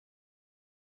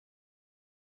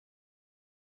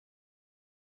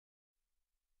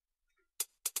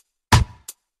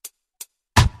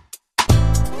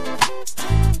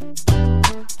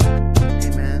Hey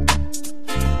man,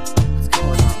 what's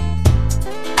going on?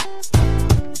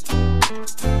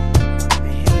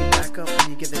 Hey, hit me back up when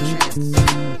you get the chance.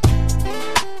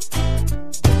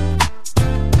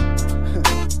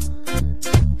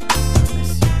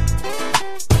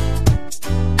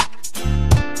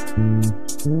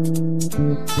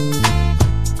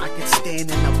 I could stand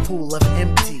in a pool of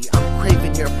empty. I'm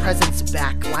craving your presence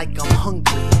back like I'm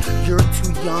hungry. You're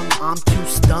too young, I'm too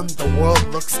stunned. The world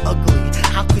looks ugly.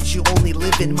 How could you only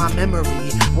live in my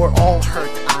memory? We're all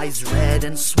hurt, eyes red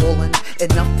and swollen,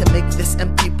 enough to make this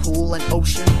empty pool an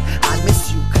ocean. I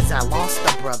miss you cause I lost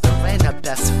a brother and a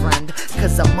best friend,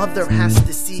 cause a mother has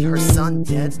to see her son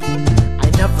dead. I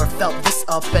never felt this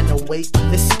up and awake,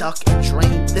 this stuck and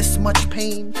drained, this much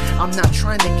pain. I'm not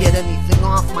trying to get anything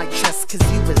off my chest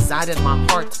cause you reside in my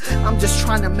heart. I'm just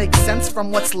trying to make sense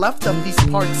from what's left of these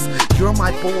parts. You're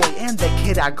my boy and the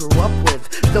kid I grew up with,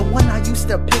 the one I used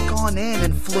to pick on and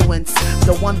influence,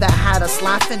 the one that had us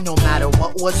laughing no matter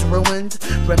what was ruined.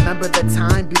 Remember the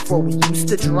time before we used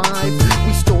to drive?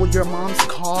 We stole your mom's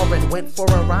car and went for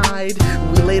a ride.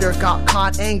 We later got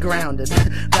caught and grounded.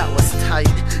 That was tight.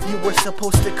 You were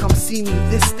supposed to come see me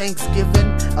this Thanksgiving.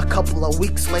 A couple of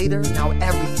weeks later, now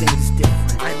everything's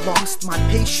different. I lost my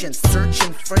patience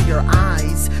searching for your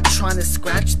eyes, trying to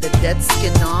scratch the dead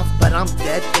skin off, but I'm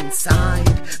dead inside.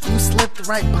 You slipped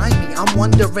right by me, I'm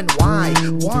wondering why.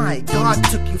 Why? God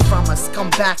took you from us,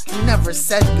 come back, you never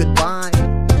said goodbye.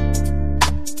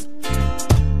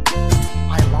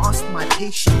 I lost my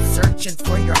patience searching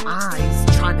for your eyes,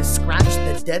 trying to scratch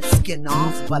the dead skin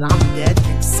off, but I'm dead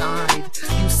inside.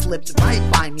 You slipped right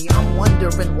by me, I'm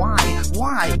wondering why.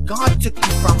 Why? God took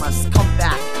you from us, come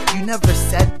back, you never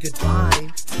said goodbye.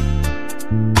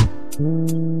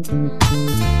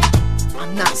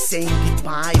 I'm not saying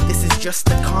goodbye, this is just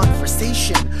a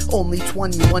conversation. Only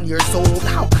 21 years old,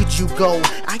 how could you go?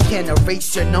 I can't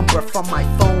erase your number from my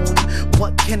phone.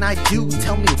 What can I do?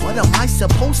 Tell me, what am I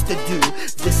supposed to do?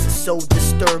 This is so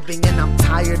disturbing and I'm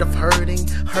tired of hurting.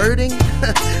 Hurting?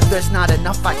 There's not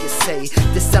enough I can say.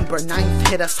 December 9th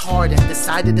hit us hard and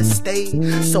decided to stay.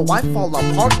 So I fall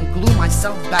apart and glue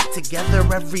myself back together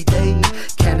every day.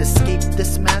 Can't escape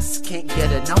this mess, can't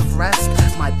get enough rest.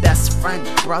 My best friend,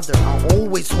 brother, I'll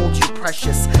always hold you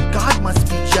precious. God must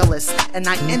be jealous and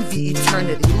I envy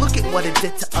eternity. Look at what it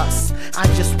did to us. I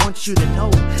just want you to know,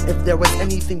 if there was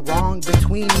anything wrong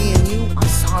between me and you, I'm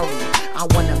sorry. I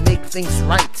wanna make things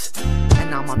right,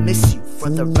 and I'ma miss you for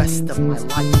the rest of my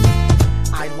life.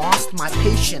 I lost my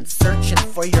patience searching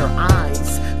for your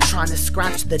eyes, trying to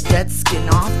scratch the dead skin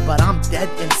off, but I'm dead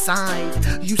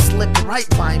inside. You slipped right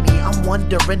by me, I'm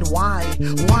wondering why.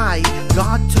 Why?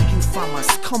 God took you from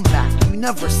us, come back, you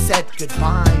never said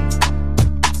goodbye.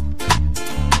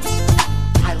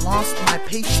 I lost my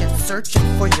patience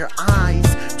searching for your eyes,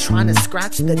 trying to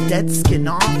scratch the dead skin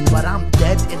off, but I'm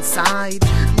dead inside.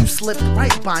 You slipped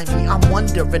right by me, I'm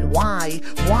wondering why.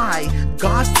 Why?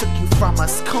 God took you from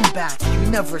us, come back,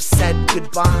 you never said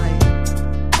goodbye.